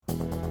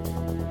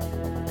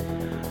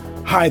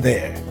Hi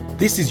there,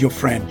 this is your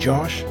friend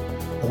Josh,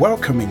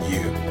 welcoming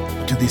you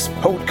to this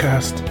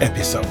podcast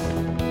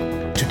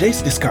episode.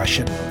 Today's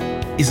discussion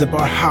is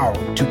about how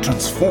to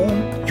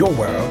transform your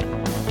world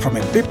from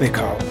a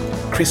biblical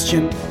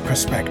Christian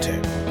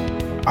perspective.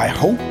 I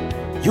hope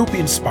you'll be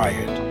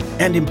inspired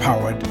and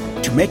empowered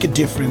to make a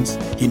difference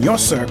in your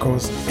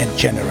circles and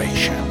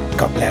generation.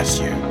 God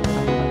bless you.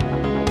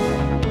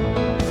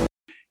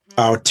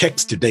 Our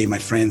text today, my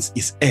friends,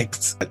 is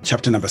Acts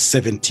chapter number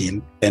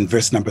 17 and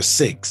verse number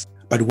 6.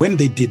 But when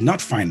they did not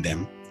find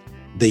them,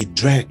 they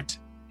dragged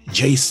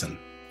Jason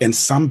and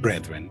some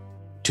brethren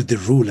to the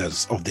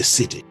rulers of the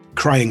city,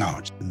 crying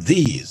out,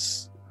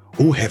 "These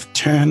who have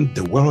turned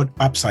the world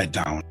upside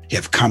down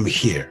have come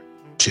here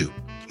too."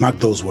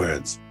 Mark those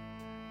words.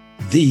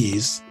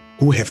 These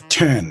who have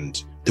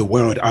turned the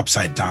world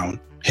upside down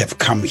have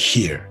come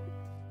here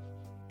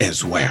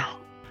as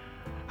well.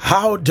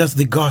 How does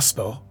the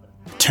gospel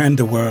turn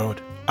the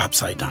world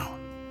upside down?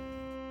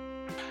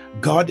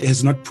 God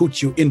has not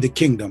put you in the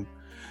kingdom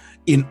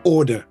in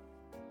order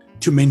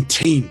to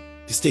maintain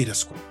the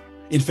status quo.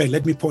 In fact,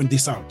 let me point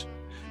this out.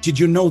 Did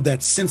you know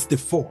that since the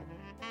fall,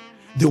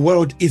 the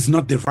world is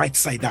not the right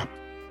side up?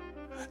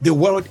 The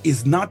world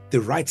is not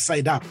the right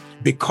side up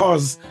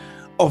because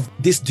of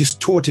this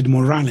distorted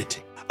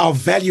morality. Our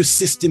value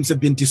systems have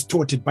been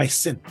distorted by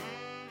sin.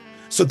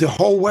 So the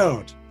whole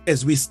world,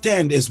 as we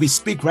stand, as we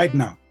speak right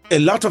now, a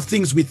lot of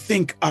things we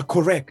think are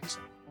correct.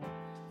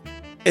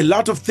 A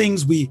lot of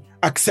things we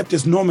accept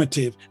as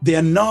normative, they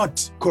are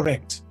not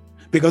correct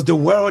because the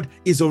world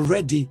is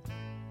already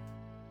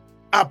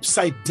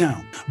upside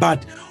down.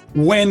 But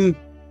when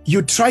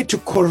you try to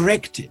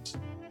correct it,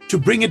 to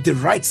bring it the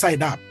right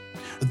side up,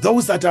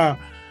 those that are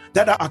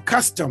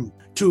accustomed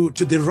to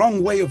the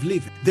wrong way of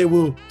living, they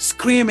will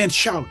scream and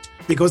shout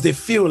because they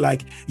feel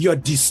like you're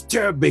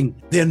disturbing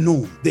their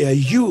norm. They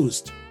are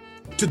used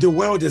to the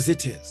world as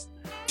it is,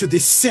 to the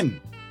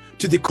sin,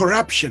 to the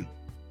corruption.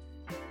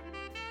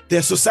 There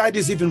are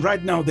societies even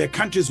right now, there are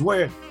countries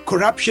where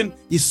corruption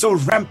is so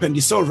rampant,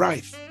 is so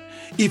rife.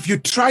 If you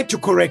try to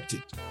correct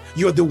it,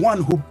 you're the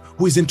one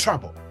who is in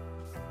trouble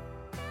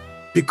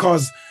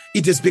because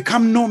it has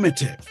become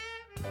normative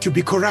to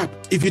be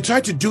corrupt. If you try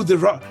to do the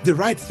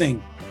right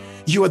thing,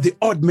 you are the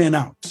odd man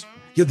out.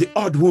 You're the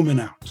odd woman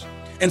out.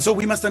 And so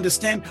we must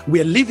understand we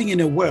are living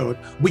in a world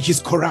which is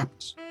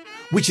corrupt,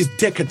 which is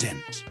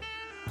decadent,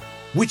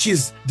 which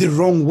is the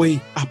wrong way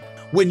up.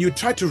 When you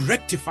try to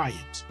rectify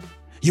it,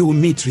 you will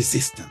meet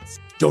resistance.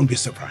 Don't be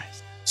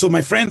surprised. So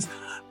my friends,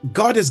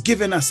 God has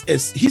given us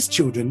as his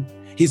children,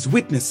 his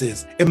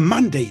witnesses, a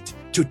mandate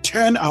to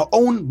turn our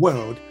own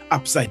world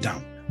upside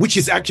down, which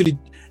is actually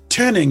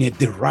turning it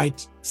the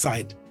right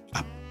side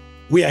up.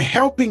 We are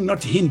helping,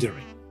 not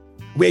hindering.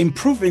 We're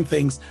improving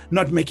things,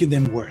 not making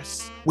them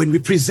worse. When we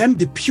present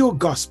the pure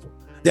gospel,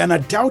 the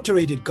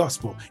unadulterated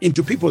gospel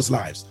into people's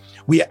lives,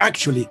 we are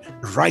actually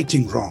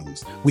righting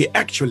wrongs. We're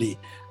actually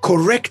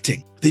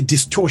correcting the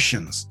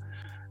distortions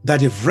that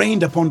have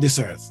reigned upon this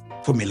earth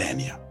for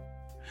millennia.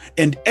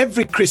 And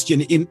every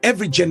Christian in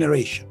every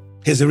generation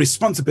has a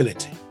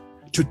responsibility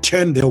to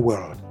turn their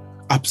world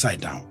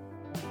upside down,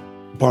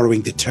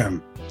 borrowing the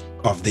term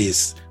of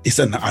this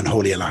an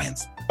unholy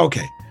alliance.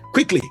 Okay,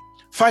 quickly,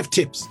 5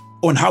 tips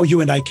on how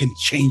you and I can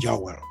change our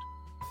world.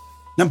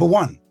 Number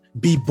 1,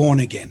 be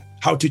born again.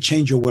 How to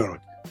change your world?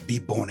 Be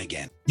born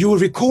again. You will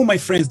recall, my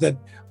friends, that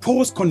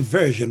Paul's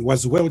conversion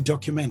was well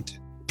documented.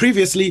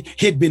 Previously,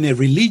 he had been a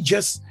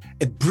religious,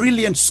 a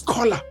brilliant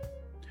scholar,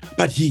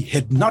 but he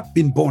had not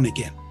been born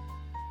again.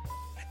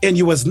 And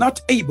he was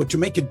not able to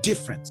make a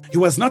difference. He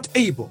was not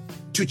able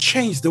to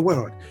change the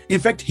world.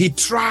 In fact, he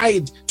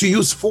tried to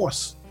use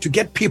force to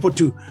get people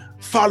to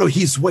follow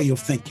his way of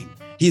thinking,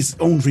 his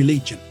own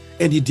religion,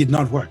 and it did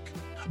not work.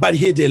 But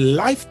he had a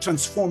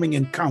life-transforming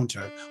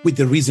encounter with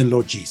the risen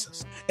Lord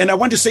Jesus. And I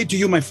want to say to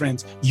you, my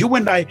friends, you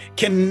and I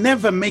can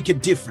never make a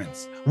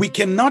difference. We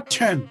cannot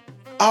turn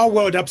our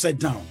world upside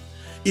down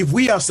if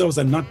we ourselves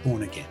are not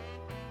born again.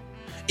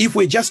 If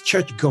we're just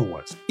church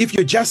goers, if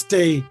you're just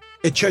a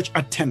church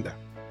attender.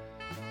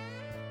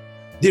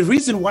 The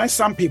reason why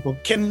some people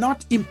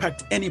cannot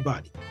impact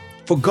anybody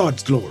for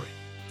God's glory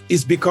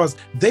is because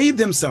they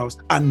themselves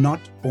are not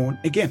born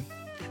again.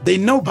 They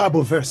know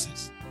Bible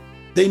verses.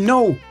 They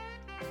know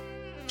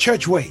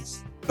church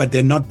ways, but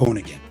they're not born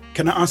again.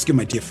 Can I ask you,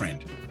 my dear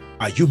friend,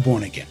 are you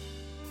born again?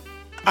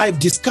 I've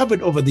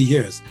discovered over the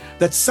years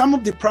that some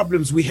of the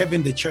problems we have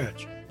in the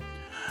church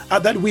are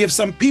that we have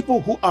some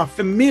people who are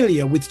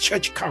familiar with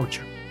church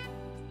culture,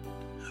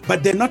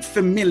 but they're not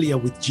familiar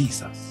with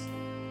Jesus.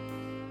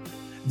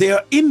 They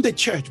are in the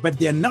church, but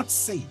they're not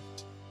saved.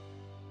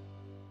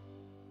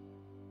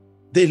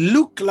 They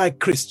look like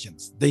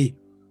Christians. They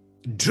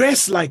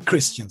dress like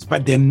Christians,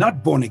 but they're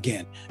not born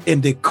again,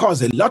 and they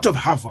cause a lot of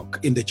havoc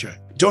in the church.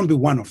 Don't be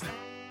one of them.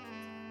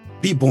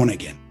 Be born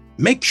again.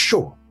 Make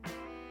sure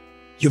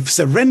you've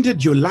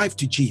surrendered your life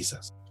to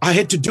Jesus. I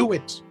had to do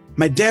it.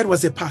 My dad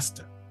was a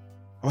pastor.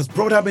 I was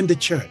brought up in the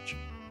church.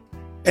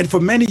 And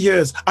for many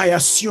years, I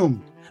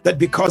assumed that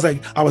because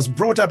I was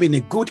brought up in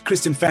a good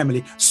Christian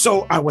family,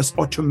 so I was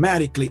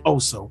automatically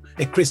also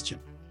a Christian.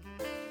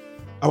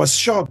 I was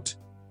shocked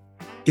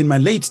in my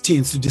late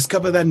teens to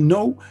discover that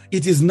no,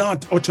 it is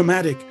not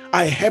automatic.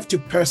 I have to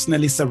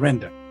personally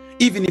surrender.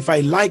 Even if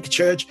I like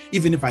church,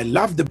 even if I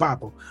love the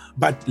Bible,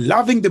 but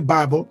loving the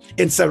Bible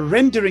and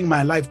surrendering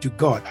my life to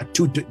God are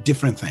two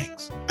different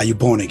things. Are you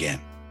born again?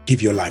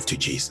 Give your life to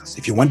Jesus.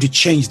 If you want to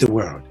change the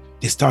world,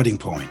 the starting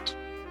point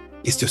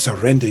is to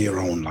surrender your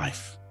own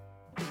life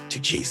to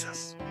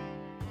Jesus.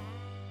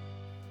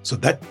 So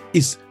that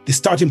is the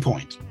starting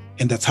point.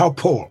 And that's how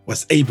Paul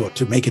was able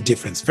to make a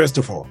difference. First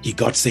of all, he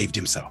got saved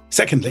himself.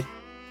 Secondly,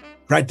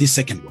 write this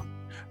second one.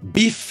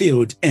 Be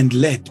filled and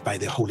led by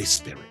the Holy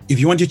Spirit. If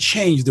you want to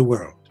change the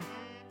world,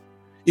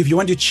 if you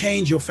want to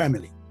change your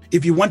family,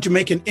 if you want to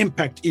make an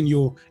impact in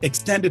your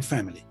extended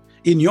family,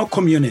 in your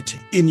community,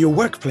 in your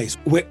workplace,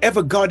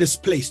 wherever God has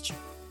placed you,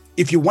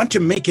 if you want to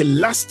make a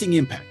lasting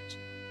impact,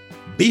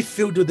 be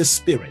filled with the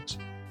Spirit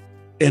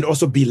and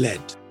also be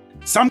led.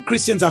 Some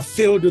Christians are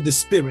filled with the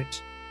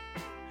Spirit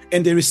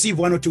and they receive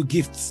one or two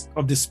gifts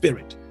of the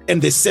Spirit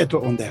and they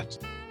settle on that.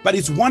 But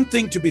it's one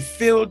thing to be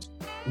filled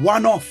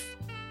one-off,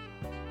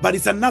 but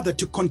it's another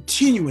to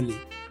continually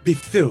be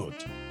filled.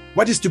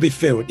 What is to be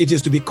filled? It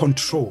is to be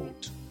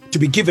controlled, to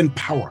be given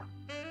power,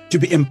 to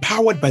be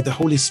empowered by the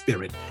Holy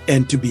Spirit,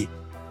 and to be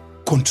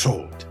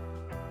controlled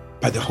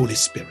by the Holy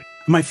Spirit.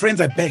 My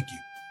friends, I beg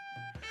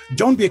you,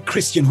 don't be a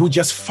Christian who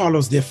just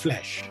follows their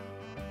flesh,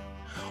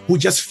 who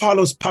just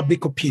follows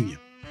public opinion.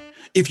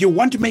 If you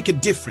want to make a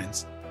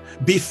difference,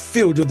 be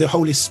filled with the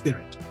Holy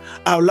Spirit.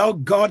 Allow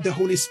God, the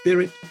Holy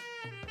Spirit,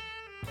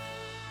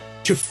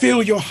 to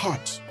fill your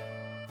heart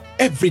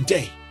every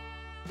day.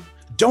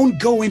 Don't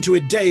go into a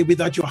day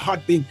without your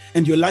heart being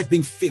and your life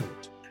being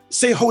filled.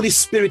 Say, Holy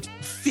Spirit,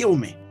 fill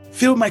me.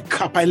 Fill my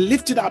cup. I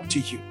lift it up to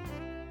you.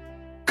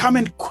 Come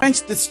and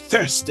quench this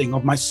thirsting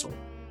of my soul.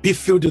 Be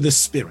filled with the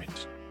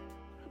Spirit.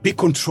 Be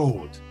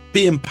controlled.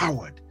 Be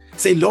empowered.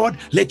 Say, Lord,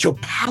 let your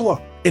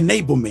power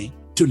enable me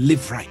to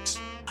live right.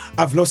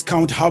 I've lost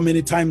count how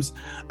many times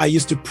I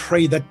used to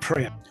pray that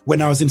prayer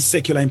when I was in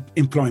secular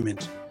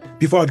employment.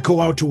 Before I'd go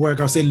out to work,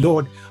 I'll say,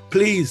 Lord,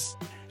 please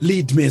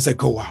lead me as I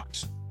go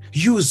out.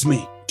 Use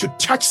me to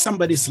touch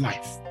somebody's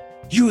life.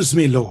 Use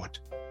me, Lord.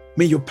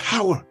 May your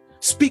power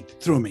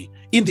speak through me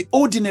in the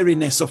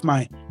ordinariness of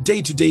my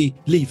day-to-day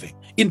living,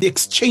 in the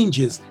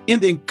exchanges, in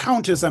the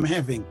encounters I'm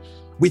having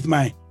with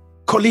my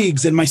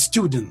colleagues and my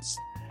students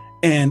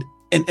and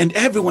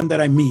everyone that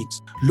I meet.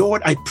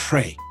 Lord, I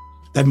pray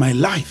that my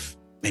life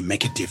may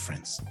make a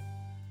difference.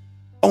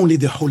 Only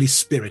the Holy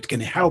Spirit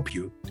can help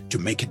you to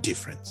make a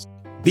difference.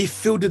 Be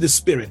filled with the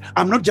Spirit.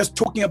 I'm not just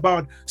talking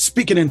about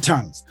speaking in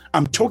tongues.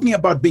 I'm talking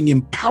about being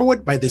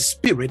empowered by the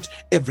Spirit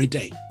every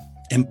day,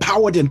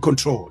 empowered and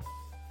controlled.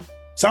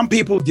 Some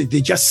people,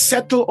 they just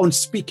settle on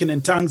speaking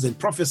in tongues and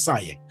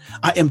prophesying.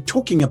 I am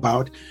talking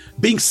about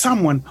being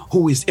someone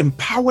who is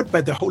empowered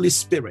by the Holy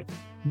Spirit,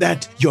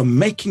 that you're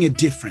making a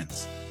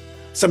difference.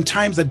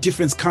 Sometimes the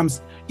difference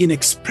comes in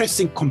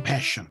expressing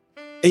compassion.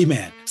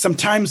 Amen.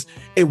 Sometimes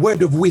a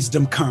word of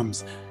wisdom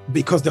comes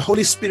because the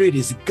Holy Spirit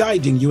is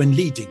guiding you and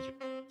leading you.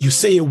 You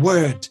say a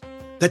word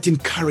that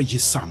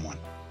encourages someone.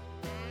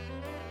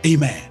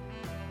 Amen.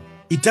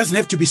 It doesn't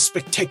have to be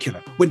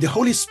spectacular. When the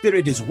Holy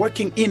Spirit is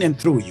working in and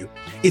through you,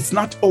 it's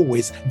not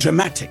always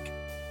dramatic.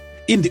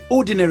 In the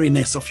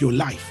ordinariness of your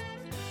life,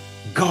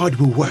 God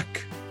will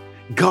work.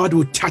 God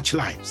will touch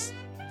lives.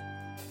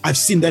 I've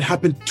seen that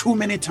happen too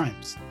many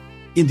times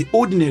in the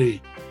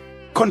ordinary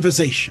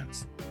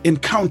conversations,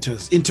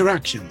 encounters,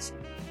 interactions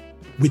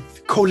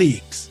with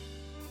colleagues.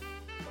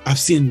 I've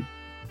seen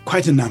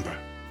quite a number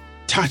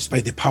touched by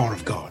the power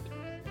of God,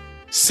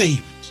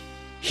 saved,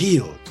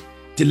 healed,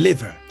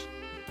 delivered.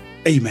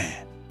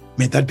 Amen.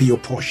 May that be your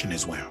portion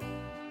as well.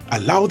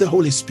 Allow the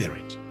Holy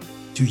Spirit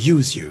to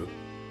use you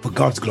for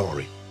God's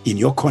glory in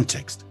your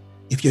context.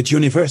 If you're at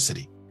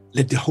university,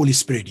 let the Holy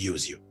Spirit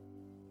use you.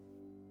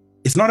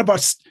 It's not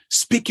about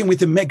speaking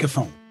with a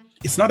megaphone.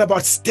 It's not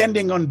about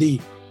standing on the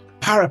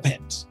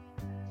parapet.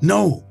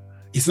 No,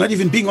 it's not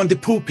even being on the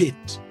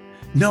pulpit.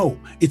 No,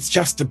 it's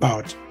just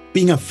about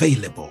being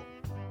available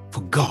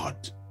for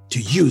God to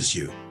use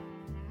you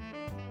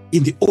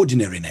in the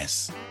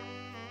ordinariness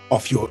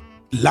of your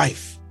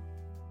life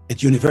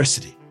at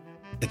university,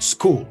 at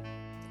school,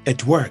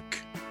 at work,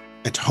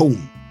 at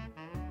home,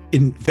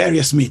 in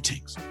various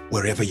meetings,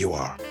 wherever you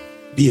are.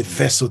 Be a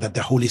vessel that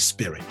the Holy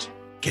Spirit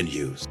can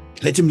use.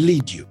 Let him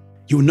lead you.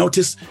 You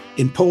notice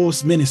in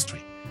Paul's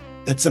ministry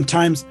that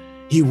sometimes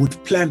he would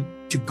plan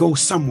to go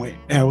somewhere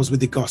else with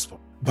the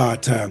gospel,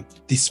 but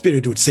the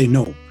Spirit would say,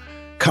 no,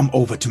 come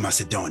over to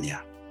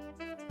Macedonia.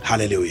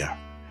 Hallelujah.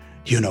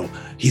 You know,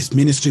 his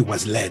ministry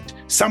was led.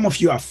 Some of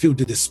you are filled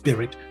with the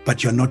Spirit,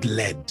 but you're not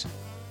led.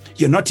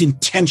 You're not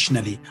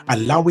intentionally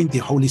allowing the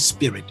Holy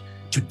Spirit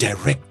to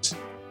direct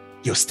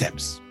your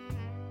steps.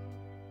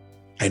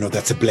 I know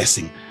that's a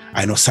blessing.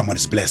 I know someone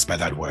is blessed by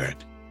that word.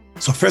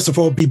 So first of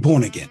all, be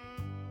born again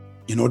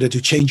in order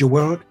to change your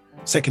world.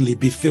 Secondly,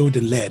 be filled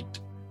and led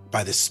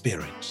by the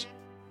Spirit.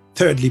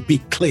 Thirdly, be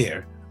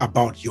clear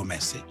about your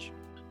message.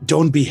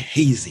 Don't be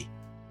hazy.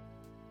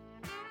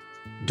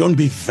 Don't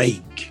be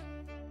vague.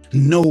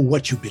 Know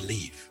what you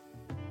believe.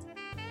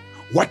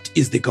 What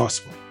is the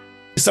gospel?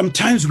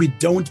 Sometimes we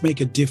don't make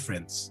a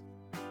difference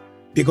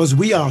because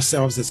we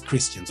ourselves as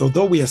Christians,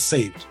 although we are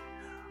saved,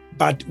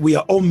 but we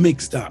are all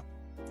mixed up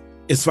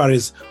as far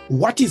as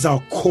what is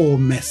our core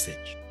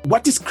message?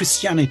 What is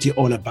Christianity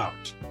all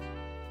about?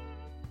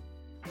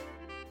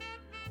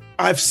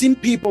 I've seen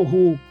people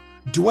who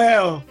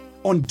dwell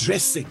on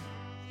dressing,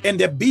 and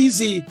they're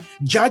busy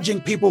judging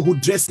people who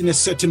dress in a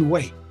certain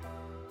way.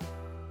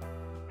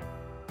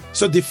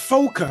 So the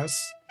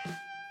focus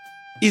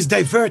is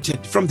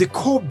diverted from the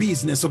core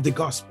business of the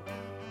gospel.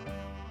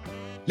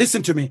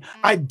 Listen to me.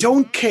 I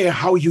don't care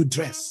how you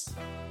dress.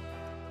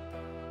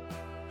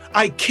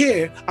 I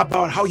care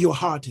about how your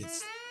heart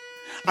is.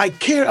 I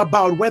care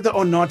about whether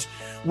or not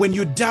when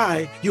you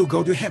die, you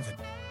go to heaven.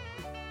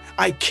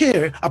 I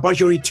care about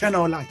your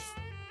eternal life.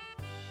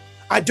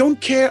 I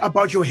don't care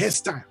about your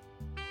hairstyle.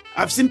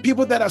 I've seen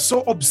people that are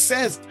so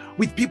obsessed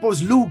with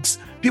people's looks,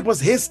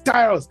 people's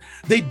hairstyles.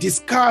 They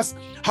discuss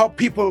how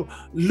people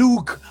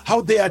look,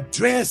 how they are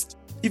dressed.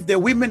 If they're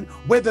women,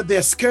 whether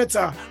their skirts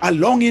are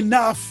long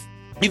enough.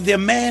 If they're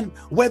men,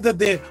 whether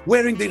they're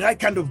wearing the right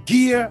kind of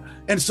gear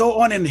and so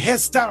on, and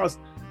hairstyles.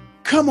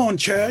 Come on,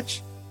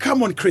 church.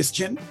 Come on,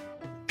 Christian.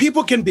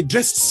 People can be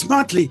dressed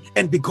smartly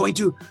and be going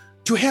to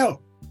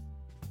hell.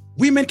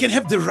 Women can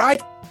have the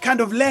right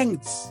kind of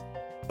lengths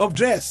of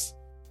dress.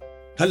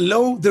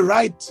 Hello, the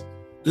right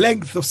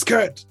length of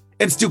skirt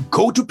and still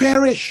go to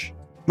perish.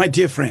 My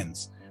dear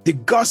friends, the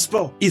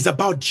gospel is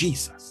about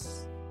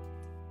Jesus.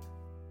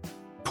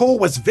 Paul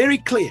was very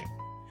clear.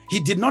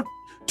 He did not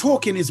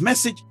talk in his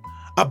message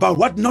about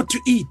what not to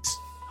eat,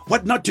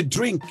 what not to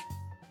drink.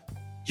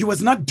 He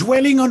was not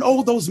dwelling on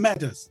all those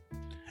matters.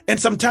 And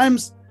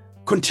sometimes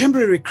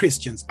contemporary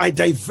Christians are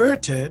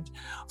diverted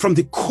from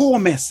the core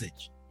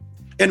message.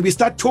 And we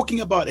start talking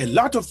about a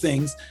lot of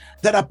things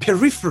that are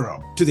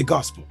peripheral to the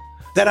gospel,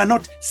 that are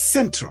not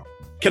central.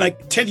 Can I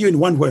tell you in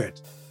one word?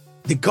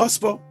 The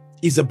gospel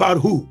is about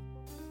who?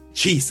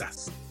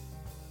 Jesus.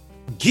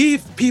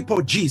 Give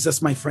people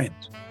Jesus, my friend.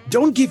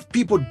 Don't give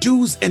people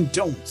do's and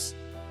don'ts.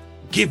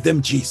 Give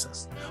them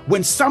Jesus.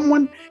 When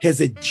someone has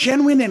a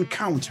genuine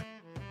encounter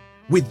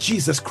with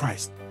Jesus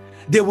Christ,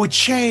 they will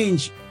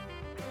change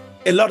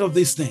a lot of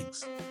these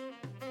things.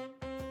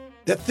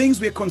 There are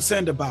things we're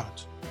concerned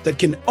about that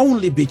can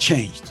only be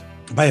changed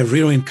by a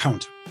real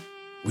encounter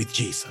with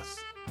Jesus.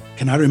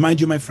 Can I remind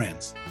you, my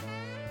friends,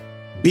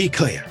 be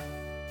clear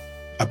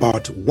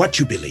about what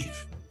you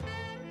believe.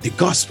 The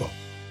gospel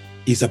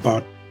is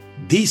about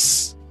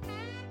this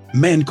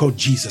man called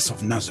Jesus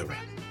of Nazareth,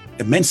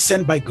 a man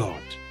sent by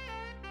God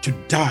to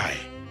die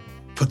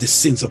for the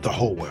sins of the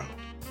whole world.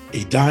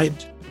 He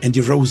died and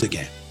he rose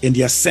again, and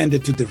he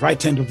ascended to the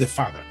right hand of the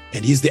Father.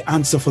 And he's the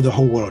answer for the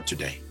whole world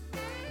today.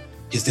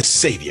 He's the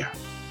Savior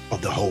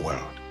of the whole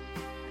world.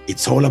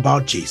 It's all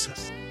about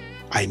Jesus.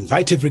 I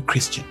invite every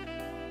Christian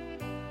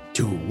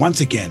to once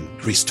again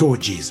restore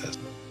Jesus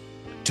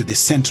to the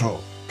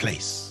central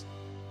place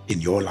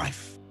in your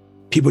life.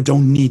 People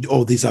don't need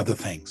all these other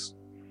things.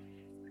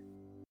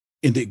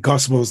 In the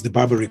Gospels, the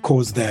Bible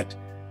records that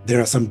there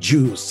are some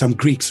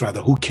Greeks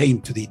rather, who came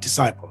to the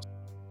disciples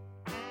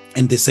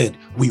and they said,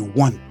 we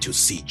want to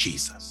see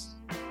Jesus.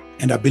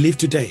 And I believe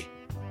today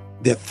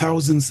there are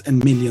thousands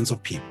and millions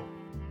of people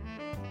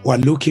who are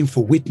looking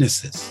for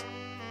witnesses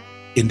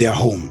in their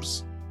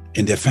homes,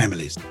 in their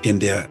families, in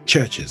their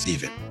churches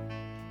even,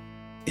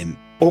 in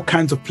all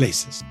kinds of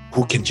places,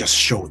 who can just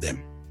show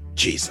them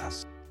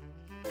Jesus.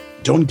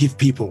 Don't give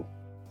people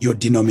your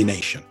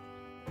denomination.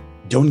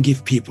 Don't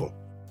give people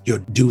your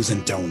do's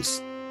and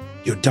don'ts,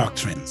 your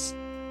doctrines.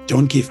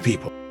 Don't give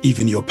people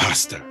even your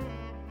pastor.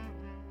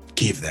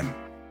 Give them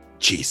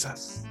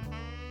Jesus.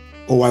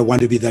 Oh, I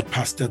want to be that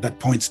pastor that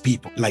points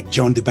people like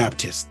John the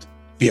Baptist.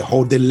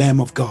 Behold the Lamb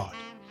of God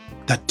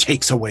that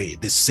takes away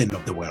the sin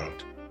of the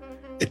world.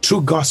 A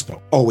true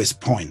gospel always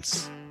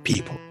points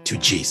people to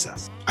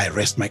Jesus. I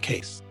rest my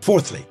case.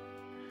 Fourthly,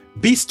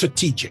 be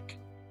strategic.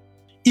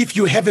 If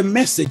you have a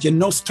message and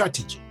no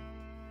strategy,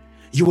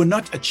 you will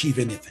not achieve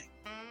anything.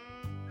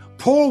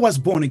 Paul was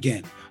born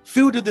again,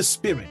 filled with the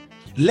Spirit,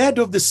 led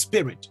of the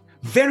Spirit,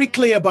 very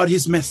clear about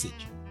his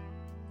message.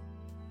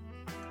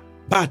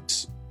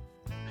 But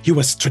he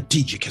was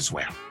strategic as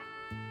well.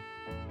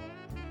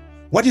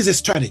 What is a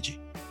strategy?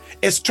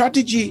 A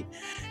strategy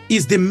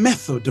is the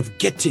method of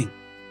getting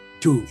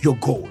to your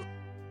goal.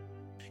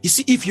 You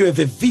see, if you have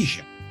a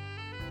vision,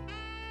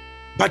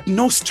 but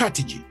no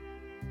strategy,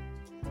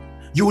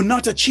 you will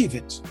not achieve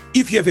it.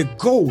 If you have a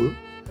goal,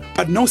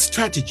 but no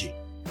strategy,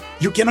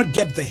 you cannot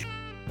get there.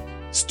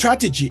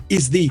 Strategy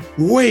is the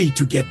way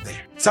to get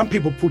there. Some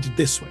people put it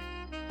this way.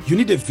 You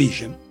need a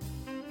vision.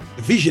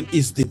 The vision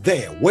is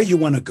there, where you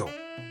want to go.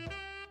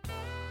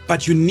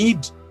 But you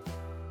need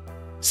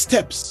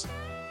steps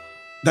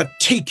that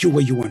take you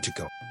where you want to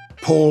go.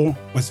 Paul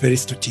was very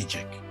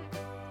strategic.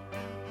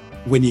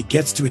 When he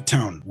gets to a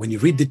town, when you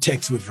read the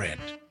text we've read,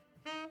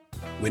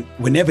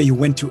 Whenever he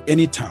went to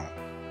any town,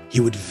 he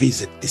would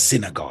visit the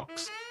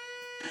synagogues.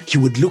 He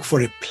would look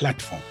for a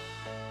platform.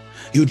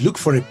 He would look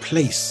for a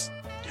place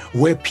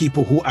where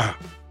people who are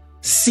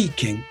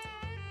seeking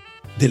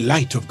the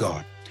light of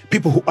God,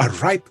 people who are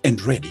ripe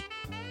and ready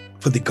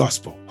for the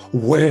gospel,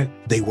 where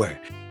they were.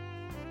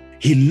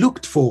 He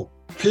looked for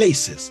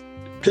places,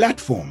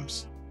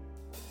 platforms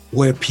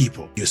where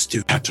people used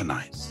to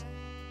patronize.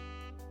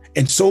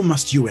 And so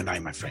must you and I,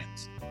 my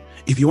friends.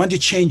 If you want to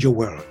change your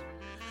world,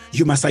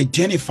 you must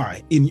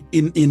identify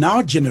in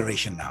our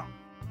generation now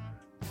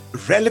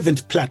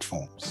relevant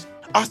platforms.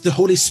 Ask the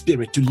Holy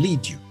Spirit to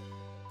lead you.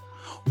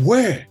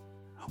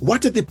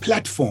 What are the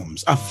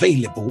platforms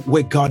available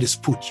where God has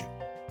put you,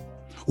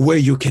 where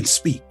you can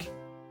speak?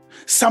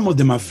 Some of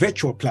them are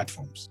virtual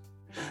platforms.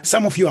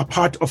 Some of you are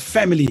part of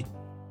family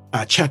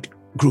chat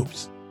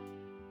groups.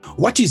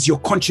 What is your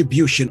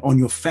contribution on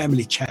your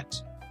family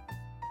chat?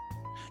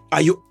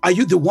 Are you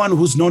the one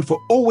who's known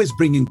for always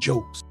bringing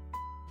jokes?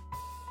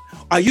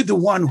 Are you the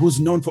one who's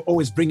known for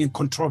always bringing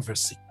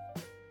controversy?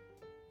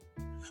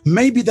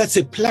 Maybe that's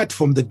a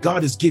platform that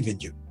God has given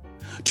you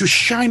to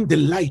shine the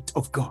light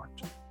of God.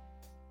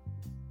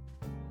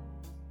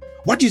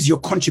 What is your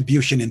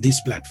contribution in these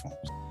platforms?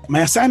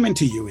 My assignment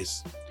to you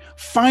is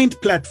find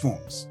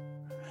platforms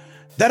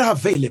that are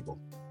available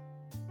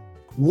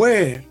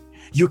where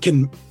you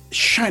can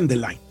shine the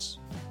light,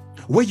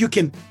 where you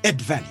can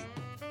add value,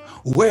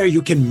 where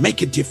you can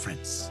make a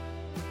difference.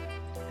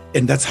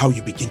 And that's how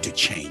you begin to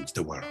change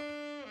the world.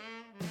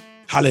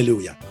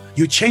 Hallelujah.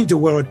 You change the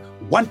world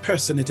one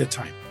person at a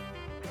time.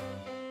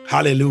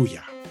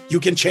 Hallelujah. You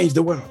can change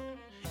the world.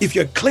 If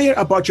you're clear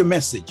about your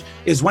message,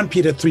 as 1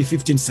 Peter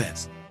 3:15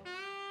 says,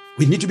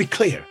 we need to be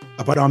clear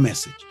about our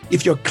message.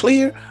 If you're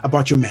clear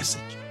about your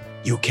message,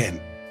 you can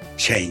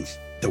change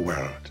the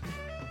world.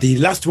 The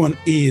last one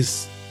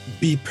is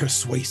be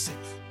persuasive.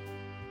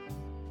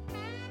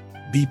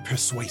 Be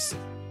persuasive.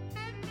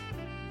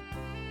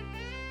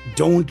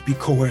 Don't be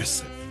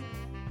coercive.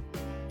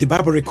 The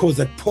Bible records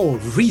that Paul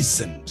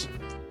reasoned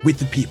with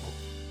the people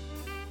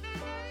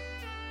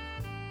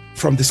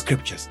from the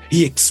scriptures.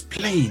 He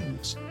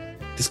explained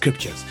the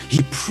scriptures.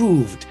 He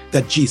proved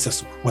that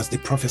Jesus was the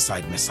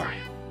prophesied Messiah.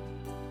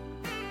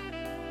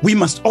 We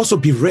must also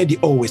be ready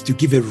always to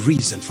give a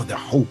reason for the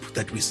hope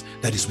that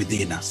is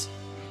within us.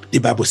 The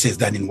Bible says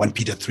that in 1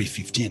 Peter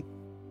 3:15.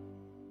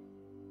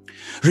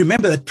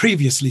 Remember that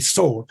previously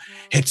Saul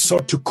had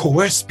sought to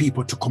coerce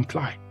people to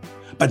comply,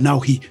 but now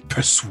he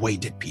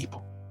persuaded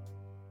people.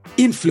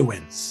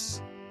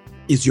 Influence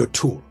is your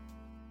tool.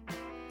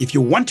 If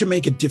you want to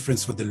make a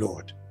difference for the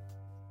Lord,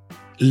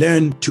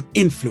 learn to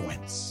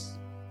influence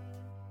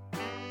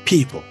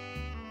people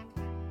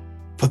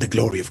for the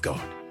glory of God.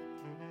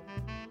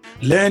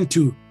 Learn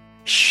to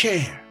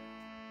share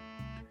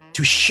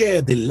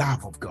the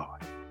love of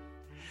God.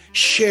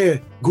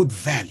 Share good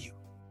value.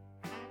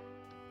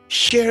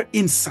 Share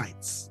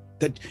insights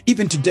that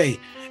even today,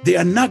 there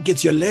are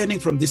nuggets you're learning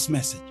from this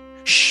message.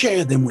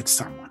 Share them with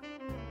someone.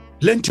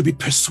 Learn to be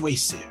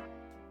persuasive.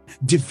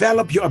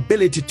 Develop your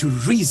ability to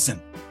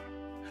reason.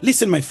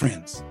 Listen, my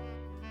friends.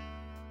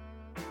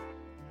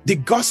 The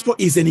gospel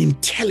is an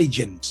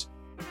intelligent.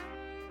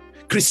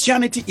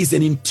 Christianity is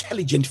an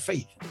intelligent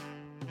faith.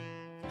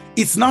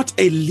 It's not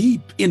a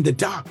leap in the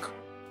dark.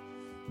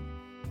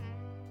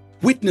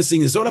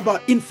 Witnessing is all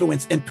about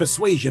influence and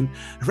persuasion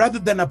rather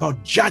than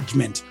about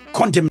judgment,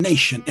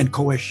 condemnation, and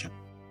coercion.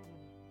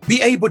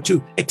 Be able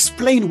to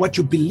explain what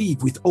you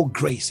believe with all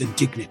grace and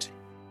dignity.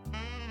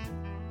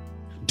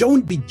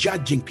 Don't be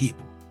judging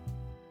people.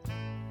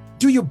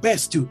 Do your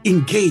best to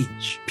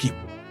engage people.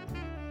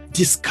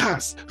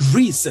 Discuss,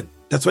 reason.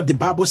 That's what the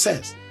Bible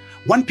says.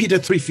 1 Peter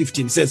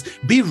 3:15 says,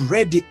 be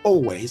ready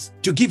always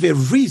to give a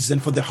reason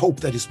for the hope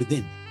that is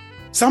within.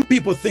 Some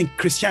people think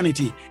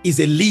Christianity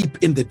is a leap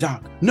in the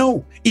dark.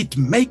 No, it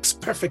makes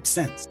perfect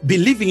sense.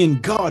 Believing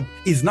in God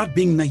is not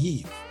being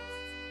naive.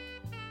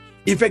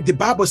 In fact, the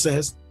Bible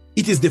says,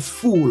 it is the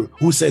fool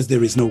who says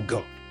there is no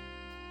God.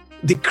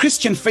 The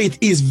Christian faith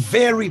is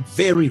very,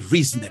 very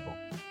reasonable.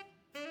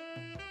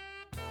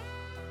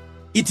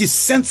 It is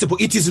sensible.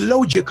 It is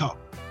logical.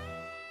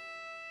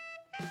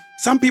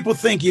 Some people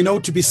think,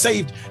 to be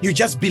saved, you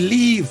just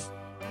believe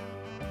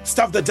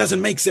stuff that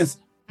doesn't make sense.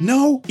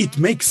 No, it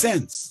makes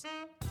sense.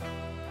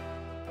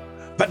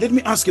 But let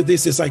me ask you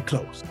this as I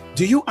close.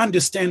 Do you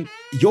understand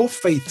your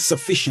faith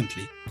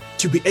sufficiently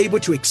to be able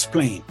to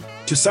explain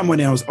to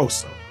someone else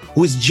also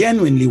who is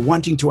genuinely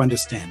wanting to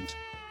understand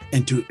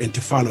and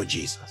to follow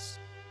Jesus?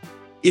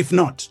 If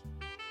not,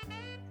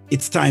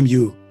 it's time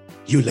you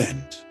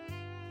learned.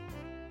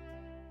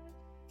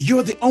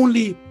 You're the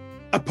only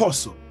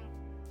apostle.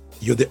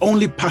 You're the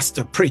only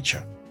pastor,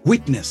 preacher,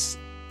 witness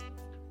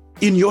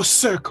in your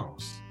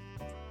circles.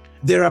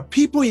 There are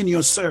people in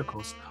your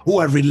circles who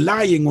are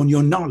relying on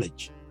your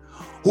knowledge,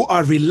 who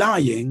are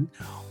relying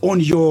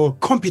on your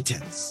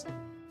competence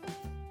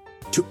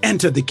to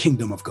enter the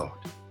kingdom of God.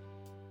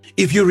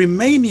 If you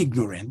remain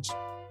ignorant,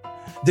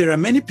 there are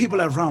many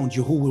people around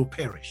you who will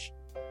perish.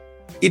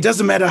 It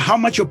doesn't matter how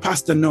much your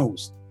pastor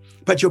knows.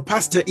 but your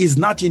pastor is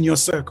not in your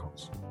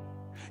circles.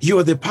 You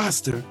are the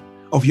pastor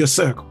of your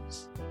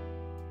circles.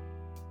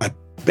 I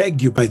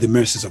beg you by the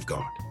mercies of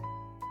God,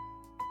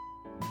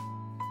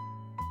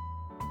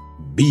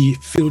 be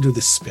filled with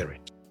the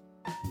Spirit.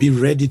 Be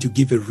ready to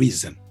give a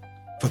reason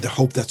for the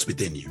hope that's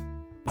within you.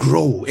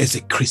 Grow as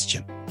a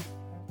Christian,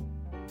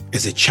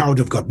 as a child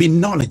of God. Be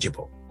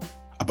knowledgeable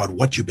about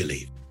what you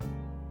believe,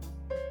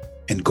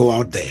 and go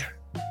out there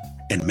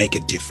and make a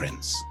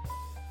difference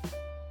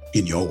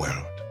in your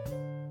world.